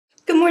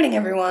morning,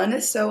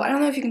 everyone. So I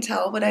don't know if you can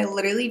tell, but I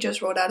literally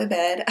just rolled out of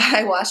bed.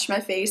 I washed my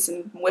face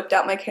and whipped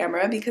out my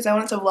camera because I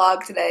wanted to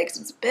vlog today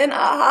because it's been a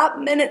hot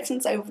minute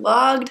since I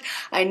vlogged.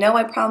 I know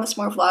I promised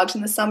more vlogs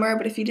in the summer,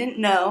 but if you didn't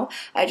know,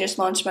 I just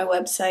launched my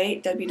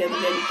website,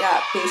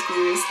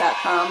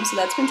 www.basicallyreese.com. So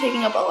that's been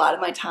taking up a lot of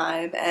my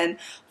time, and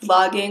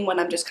vlogging when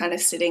I'm just kind of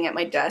sitting at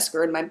my desk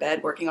or in my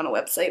bed working on a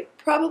website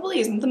probably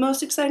isn't the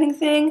most exciting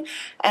thing.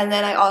 And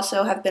then I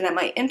also have been at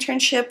my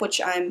internship,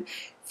 which I'm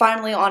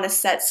finally on a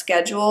set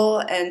schedule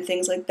and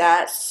things like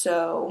that.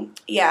 So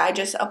yeah, I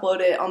just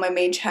uploaded on my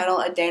main channel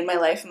a day in my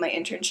life in my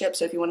internship,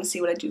 so if you want to see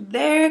what I do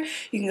there,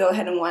 you can go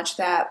ahead and watch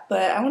that.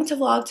 But I wanted to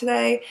vlog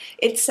today.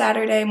 It's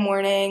Saturday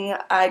morning.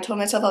 I told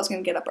myself I was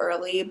gonna get up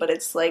early, but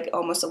it's like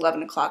almost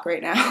 11 o'clock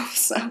right now,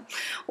 so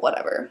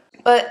whatever.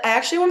 But I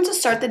actually wanted to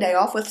start the day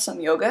off with some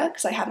yoga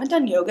because I haven't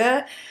done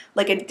yoga,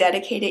 like a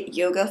dedicated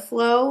yoga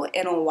flow,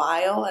 in a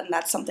while, and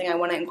that's something I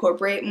want to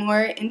incorporate more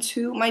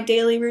into my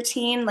daily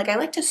routine. Like, I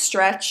like to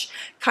stretch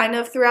kind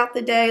of throughout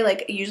the day,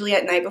 like usually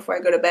at night before I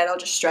go to bed I'll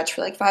just stretch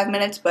for like 5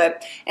 minutes,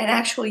 but an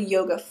actual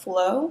yoga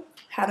flow,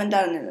 haven't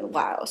done it in a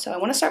while. So I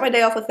want to start my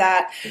day off with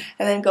that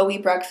and then go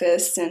eat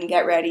breakfast and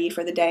get ready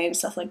for the day and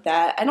stuff like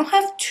that. I don't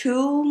have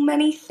too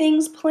many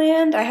things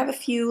planned. I have a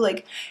few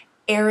like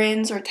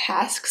errands or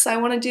tasks I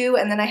want to do,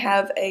 and then I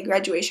have a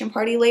graduation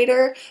party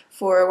later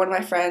for one of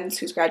my friends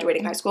who's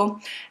graduating high school.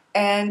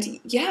 And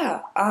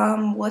yeah,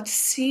 let's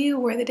see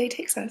where the day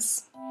takes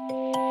us.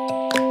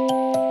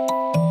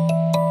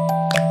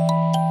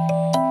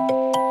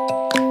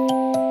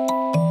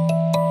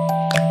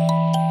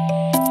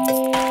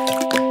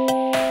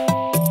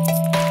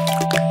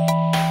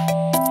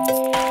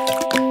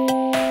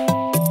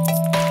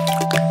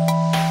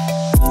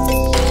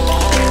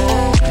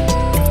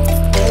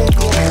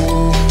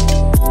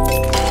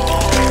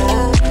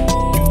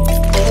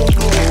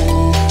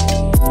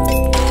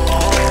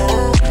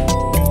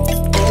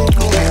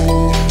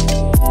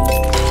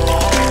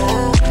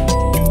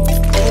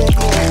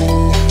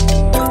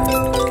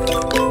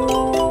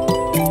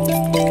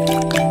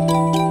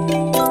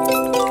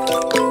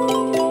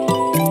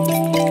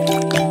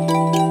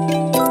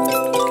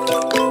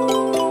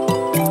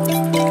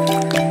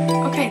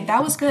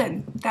 That was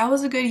good. That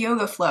was a good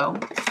yoga flow.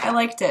 I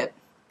liked it.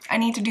 I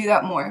need to do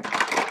that more.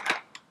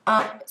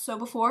 So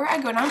before I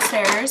go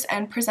downstairs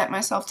and present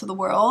myself to the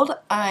world,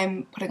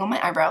 I'm putting on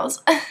my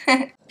eyebrows.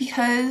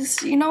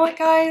 Because, you know what,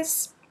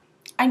 guys?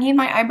 I need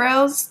my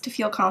eyebrows to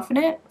feel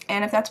confident,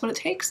 and if that's what it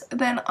takes,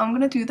 then I'm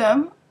gonna do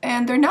them.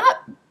 And they're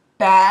not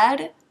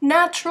bad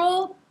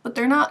natural, but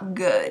they're not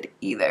good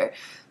either.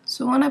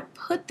 So when I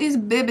put these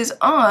bibbies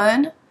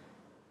on,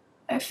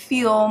 I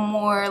feel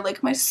more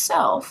like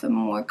myself and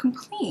more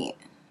complete.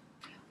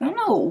 I don't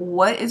know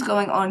what is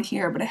going on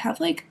here, but I have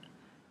like,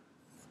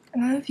 I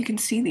don't know if you can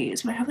see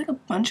these, but I have like a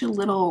bunch of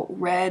little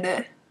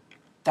red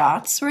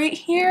dots right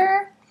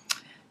here.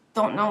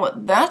 Don't know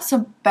what that's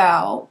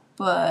about,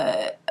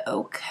 but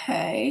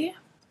okay.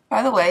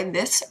 By the way,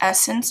 this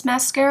Essence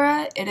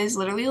mascara, it is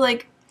literally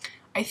like,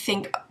 I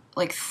think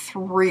like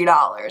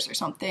 $3 or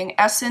something.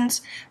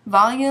 Essence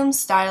Volume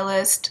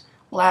Stylist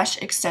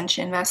Lash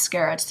Extension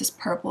Mascara. It's this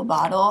purple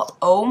bottle.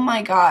 Oh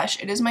my gosh,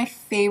 it is my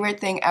favorite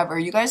thing ever.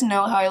 You guys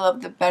know how I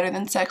love the Better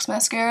Than Sex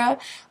mascara,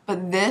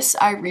 but this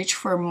I reach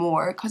for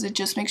more because it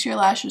just makes your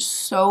lashes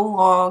so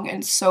long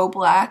and so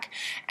black,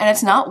 and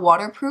it's not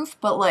waterproof,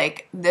 but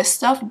like this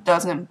stuff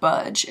doesn't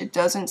budge. It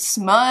doesn't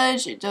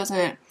smudge, it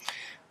doesn't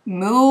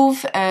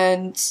move,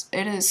 and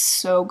it is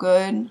so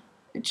good.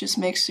 It just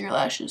makes your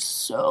lashes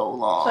so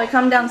long. So I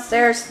come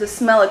downstairs to the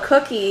smell of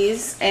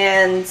cookies,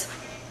 and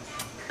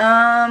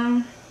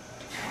I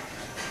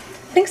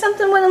think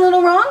something went a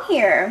little wrong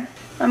here.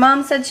 My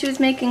mom said she was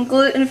making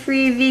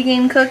gluten-free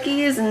vegan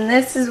cookies, and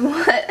this is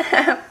what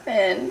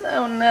happened.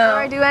 Oh no.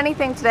 Before I do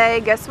anything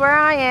today, guess where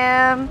I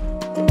am?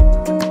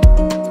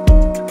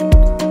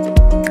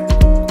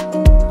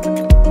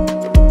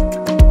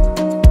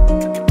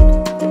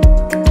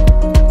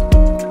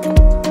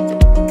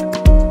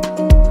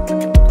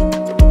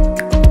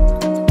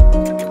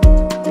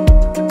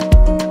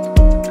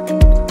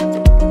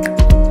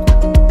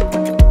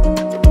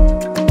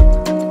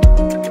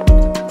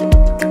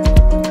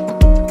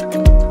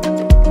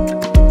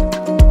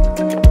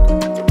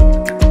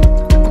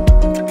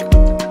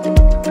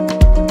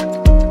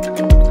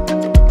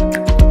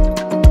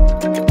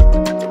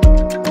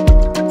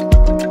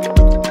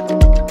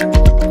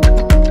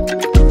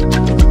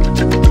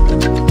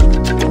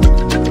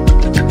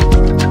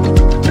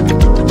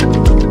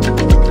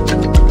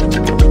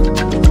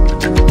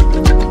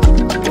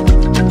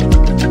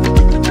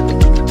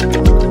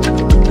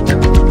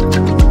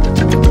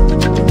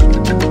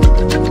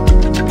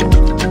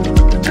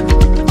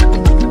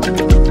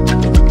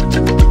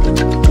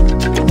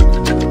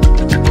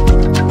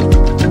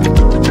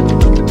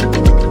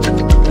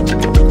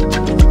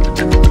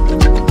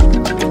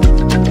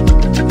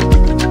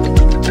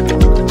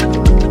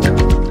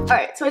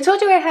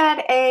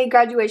 my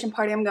graduation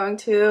party I'm going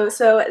to.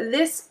 So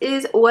this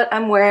is what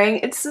I'm wearing.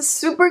 It's a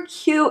super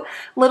cute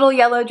little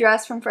yellow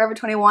dress from Forever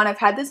 21. I've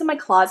had this in my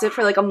closet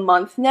for like a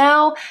month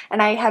now,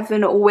 and I have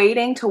been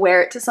waiting to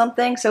wear it to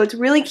something, so it's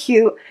really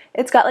cute.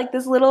 It's got like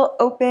this little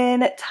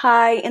open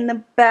tie in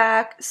the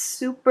back,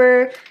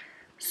 super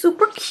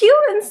cute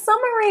and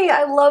summery.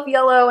 I love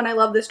yellow and I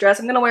love this dress.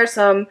 I'm gonna wear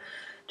some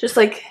just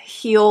like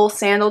heel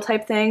sandal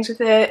type things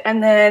with it,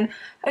 and then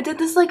I did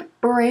this like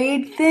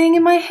braid thing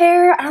in my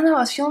hair. I don't know, I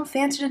was feeling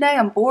fancy today,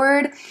 I'm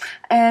bored,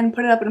 and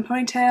put it up in a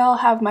ponytail,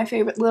 have my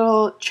favorite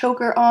little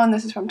choker on.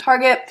 This is from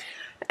Target,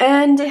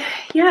 and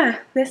yeah,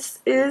 this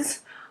is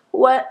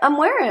what I'm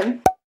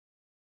wearing.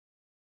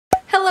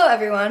 Hello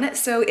everyone,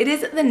 so it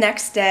is the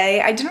next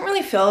day. I didn't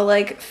really feel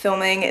like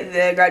filming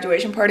the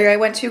graduation party I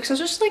went to because I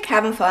was just like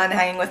having fun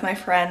hanging with my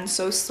friends,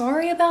 so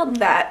sorry about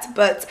that.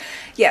 But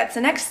yeah, it's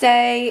the next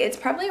day. It's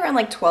probably around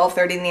like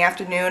 12:30 in the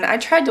afternoon. I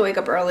tried to wake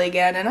up early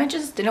again and I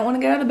just didn't want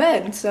to get out of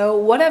bed, so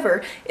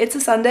whatever. It's a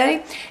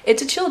Sunday,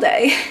 it's a chill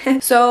day.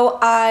 So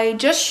I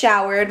just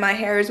showered, my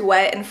hair is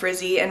wet and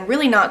frizzy and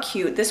really not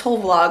cute. This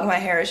whole vlog my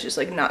hair is just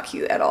like not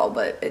cute at all,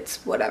 but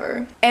it's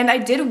whatever. And I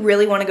did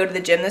really want to go to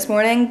the gym this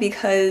morning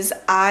because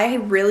I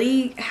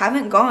really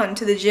haven't gone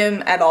to the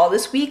gym at all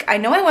this week. I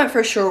know I went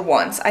for sure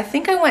once. I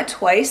think I went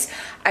twice.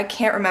 I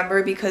can't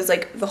remember because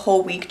like the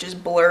whole week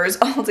just blurs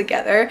all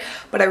together.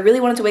 But I really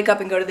wanted to wake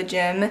up and go to the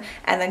gym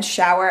and then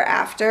shower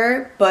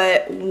after.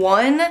 But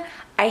one,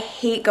 I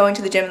hate going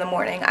to the gym in the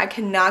morning. I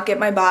cannot get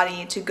my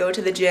body to go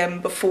to the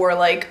gym before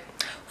like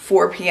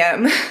 4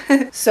 p.m.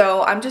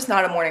 So I'm just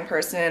not a morning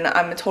person.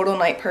 I'm a total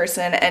night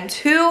person. And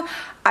two,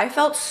 I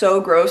felt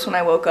so gross when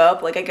I woke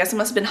up. Like, I guess it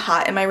must have been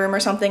hot in my room or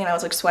something and I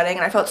was like sweating,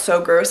 and I felt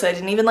so gross that I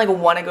didn't even like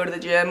want to go to the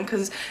gym,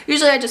 because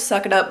usually I just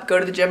suck it up, go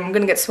to the gym, I'm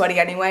gonna get sweaty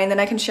anyway, and then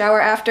I can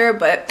shower after.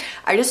 But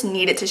I just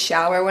needed to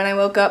shower when I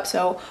woke up,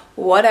 so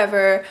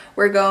whatever.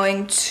 We're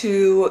going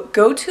to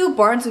go to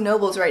Barnes &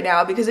 Noble's right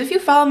now, because if you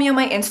follow me on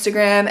my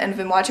Instagram and have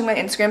been watching my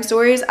Instagram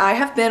stories, I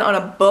have been on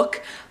a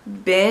book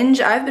binge.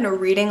 I've been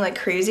reading like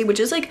crazy, which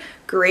is like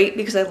great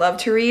because I love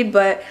to read,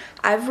 but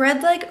I've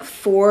read like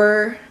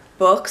 4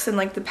 books in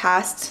like the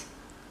past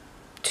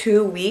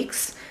 3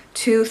 weeks,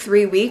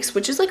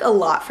 which is like a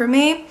lot for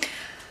me.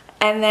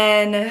 And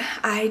then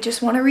I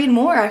just want to read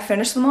more. I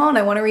finished them all and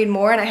I want to read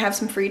more, and I have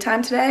some free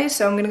time today,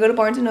 so I'm gonna go to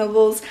Barnes &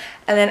 Noble's,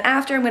 and then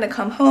after I'm gonna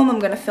come home, I'm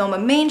gonna film a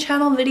main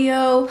channel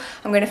video,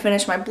 I'm gonna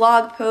finish my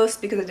blog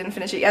post because I didn't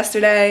finish it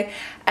yesterday,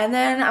 and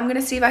then I'm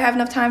gonna see if I have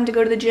enough time to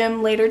go to the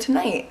gym later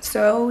tonight.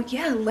 So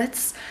yeah,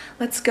 let's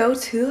go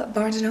to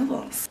Barnes &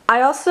 Noble's.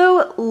 I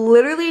also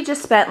literally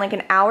just spent like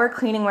an hour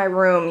cleaning my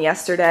room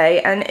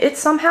yesterday, and it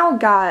somehow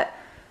got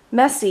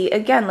messy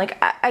again. Like,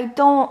 I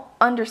don't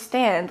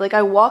understand. Like,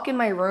 I walk in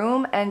my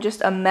room and just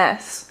a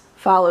mess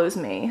follows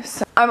me.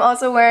 So I'm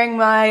also wearing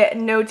my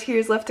No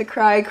Tears Left to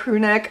Cry crew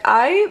neck.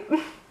 I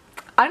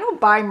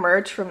don't buy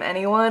merch from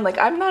anyone. Like,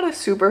 I'm not a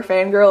super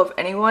fangirl of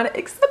anyone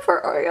except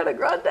for Ariana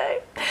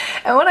Grande.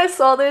 And when I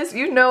saw this,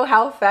 you know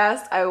how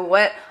fast I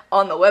went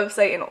on the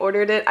website and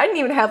ordered it. I didn't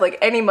even have like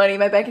any money in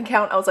my bank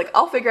account. I was like,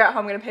 I'll figure out how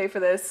I'm gonna pay for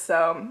this.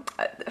 So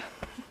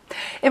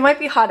it might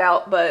be hot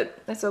out, but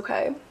it's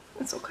okay.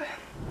 It's okay.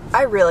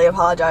 I really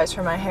apologize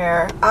for my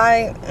hair.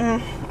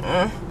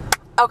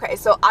 Okay,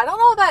 so I don't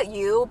know about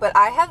you, but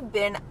I have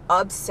been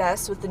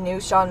obsessed with the new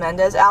Shawn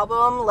Mendes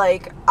album.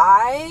 Like,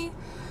 I'm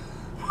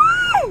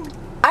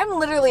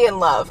literally in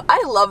love.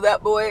 I love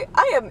that boy.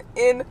 I am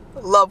in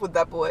love with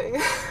that boy.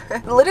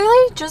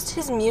 Literally, just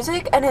his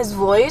music and his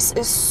voice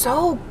is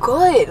so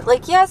good.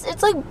 Like, yes,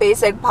 it's like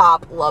basic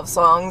pop love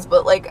songs,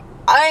 but like,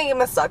 I am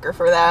a sucker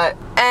for that.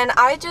 And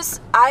I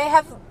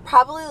have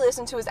probably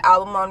listened to his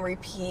album on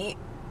repeat,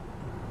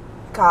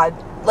 God,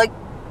 like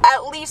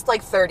at least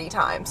like 30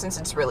 times since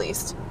it's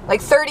released.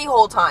 Like 30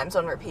 whole times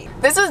on repeat.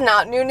 This is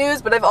not new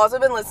news, but I've also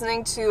been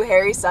listening to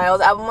Harry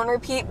Styles' album on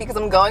repeat because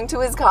I'm going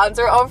to his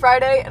concert on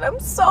Friday and I'm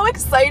so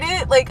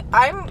excited. Like,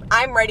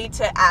 I'm ready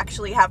to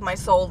actually have my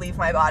soul leave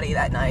my body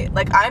that night.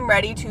 Like, I'm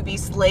ready to be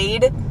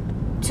slayed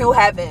to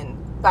heaven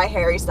by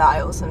Harry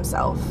Styles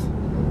himself.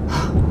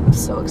 I'm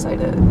so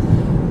excited.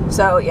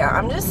 So yeah,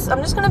 I'm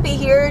just gonna be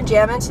here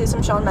jamming to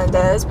some Shawn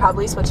Mendes,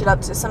 probably switch it up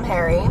to some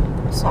Harry,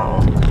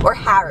 or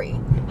Harry.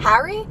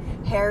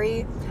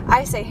 Harry,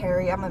 I say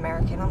Harry, I'm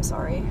American, I'm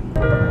sorry.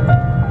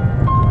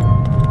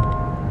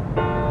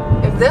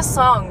 If this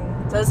song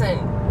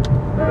doesn't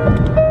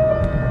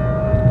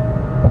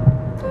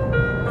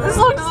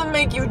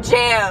make you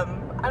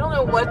jam, I don't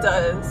know what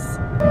does.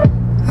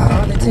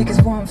 All it takes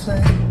is one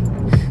flick,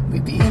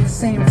 we'd be in the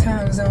same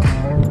time zone,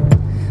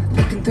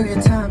 looking through your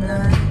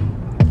timeline,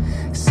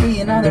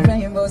 seeing all the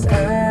rainbows.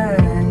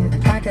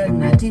 I got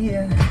an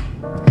idea,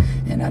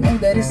 and I know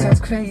that it sounds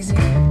crazy.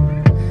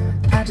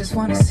 I just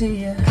wanna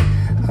see you.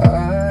 Oh,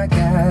 I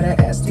gotta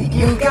ask, do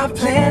you got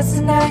plans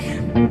tonight?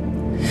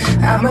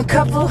 I'm a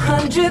couple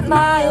 100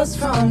 miles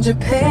from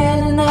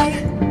Japan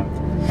tonight.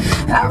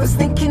 I was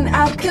thinking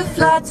I could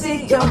fly to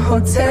your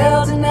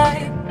hotel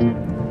tonight,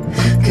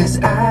 'cause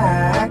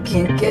I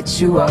can't get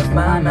you off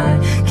my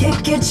mind.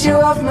 Can't get you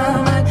off my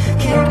mind.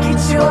 Can't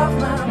get you off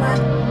my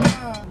mind.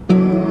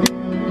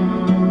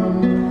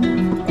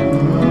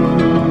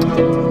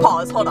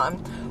 Pause, hold on.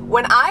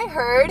 When I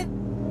heard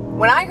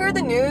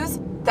the news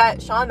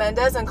that Shawn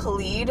Mendes and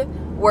Khalid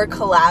were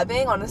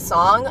collabing on a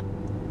song,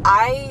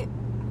 I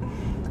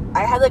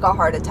had like a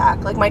heart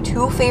attack. Like my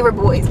two favorite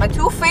boys, my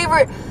two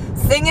favorite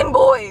singing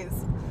boys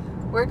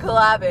were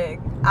collabing.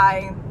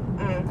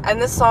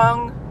 And this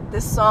song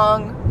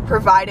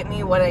provided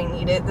me what I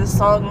needed. This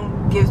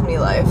song gives me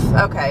life.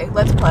 Okay,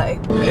 let's play.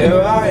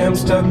 Here I am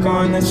stuck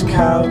on this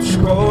couch,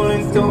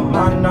 scrolling through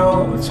my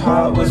notes.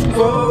 Heart was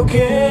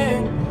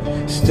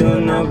broken,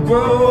 still not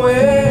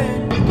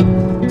growing.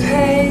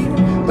 Pain,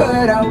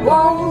 but I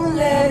won't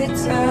let it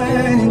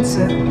turn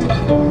into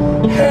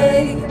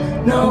hate.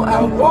 No,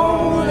 I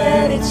won't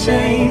let it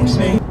change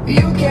me.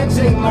 You can't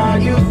take my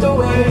youth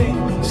away.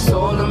 The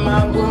soul of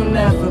mine will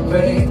never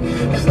break.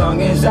 As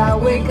long as I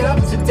wake up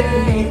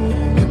today,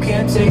 you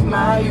can't take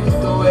my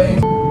youth away.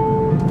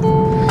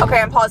 Okay,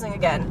 I'm pausing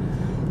again.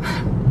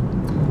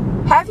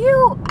 Have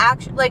you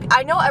actually, like,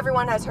 I know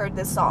everyone has heard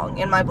this song,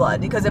 In My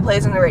Blood, because it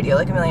plays on the radio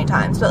like a million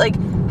times, but like,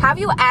 have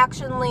you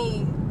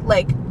actually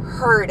like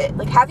heard it?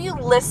 Like, have you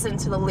listened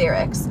to the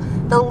lyrics?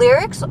 The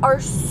lyrics are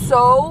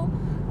so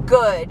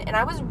good, and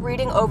I was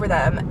reading over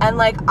them, and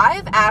like,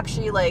 I've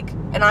actually like,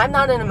 and I'm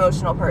not an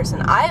emotional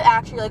person, I've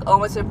actually like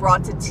almost been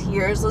brought to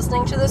tears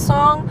listening to this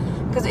song,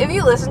 because if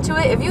you listen to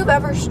it, if you've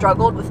ever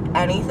struggled with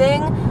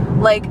anything,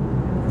 like,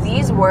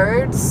 these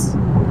words,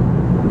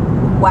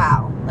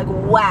 wow, like,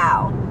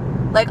 wow.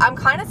 Like, I'm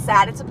kind of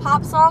sad it's a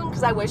pop song,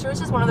 because I wish it was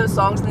just one of those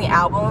songs in the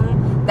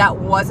album that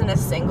wasn't a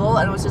single,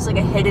 and it was just like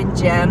a hidden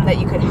gem that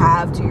you could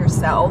have to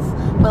yourself,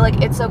 but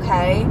like, it's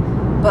okay,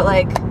 but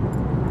like,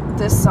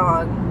 this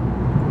song,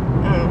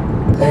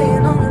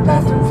 Laying on the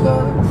bathroom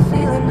floor,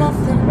 feeling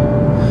nothing.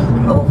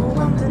 I'm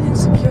overwhelmed and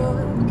insecure.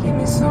 Give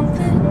me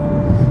something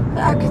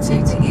that I could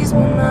take to ease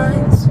my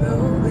mind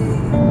slowly.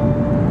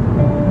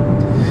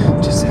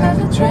 Just have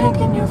a drink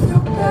and you'll feel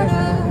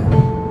better.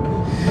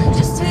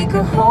 Just take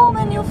her home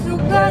and you'll feel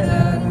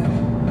better.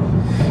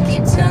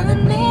 Keep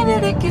telling me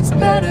that it gets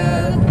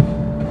better.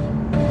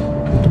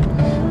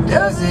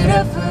 Does it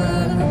ever?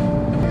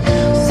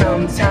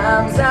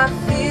 Sometimes I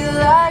feel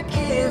like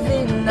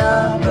giving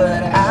up,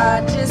 but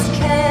I just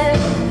can't.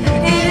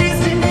 It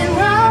isn't in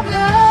my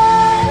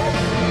blood.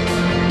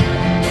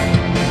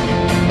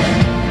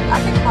 I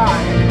could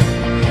cry.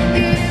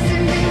 It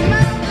isn't in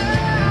my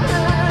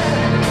blood.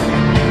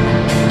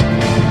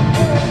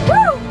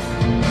 Woo!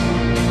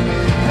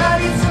 I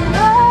need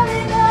somebody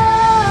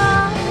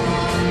now.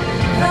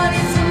 I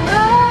need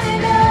somebody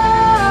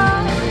now.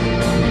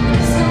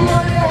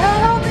 Someone to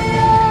help me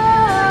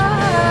out.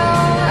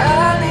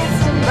 I need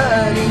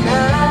somebody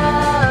now.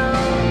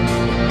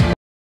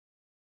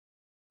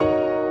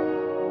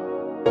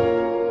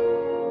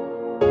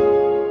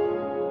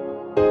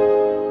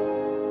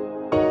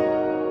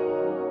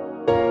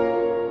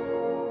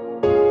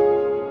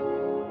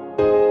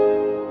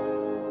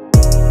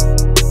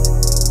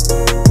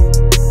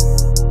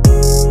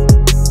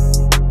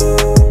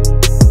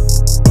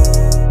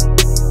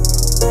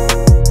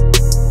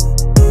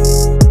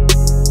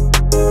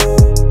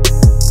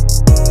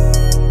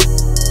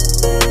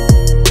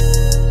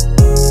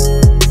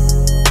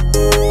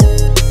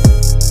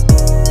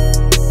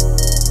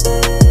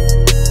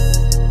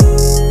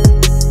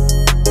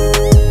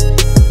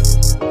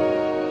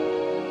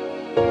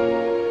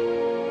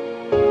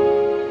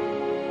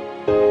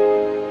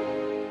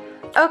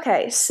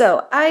 Okay,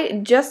 so I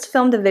just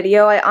filmed a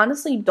video. I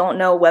honestly don't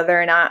know whether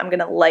or not I'm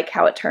gonna like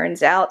how it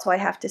turns out, so I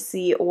have to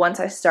see once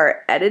I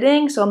start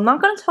editing, so I'm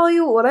not gonna tell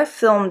you what I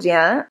filmed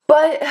yet.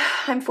 But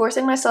I'm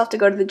forcing myself to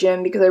go to the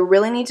gym because I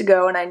really need to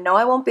go, and I know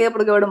I won't be able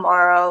to go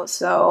tomorrow,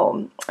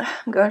 so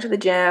I'm going to the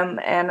gym,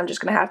 and I'm just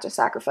gonna have to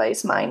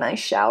sacrifice my nice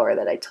shower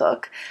that I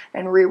took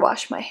and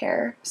rewash my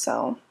hair,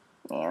 so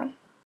yeah.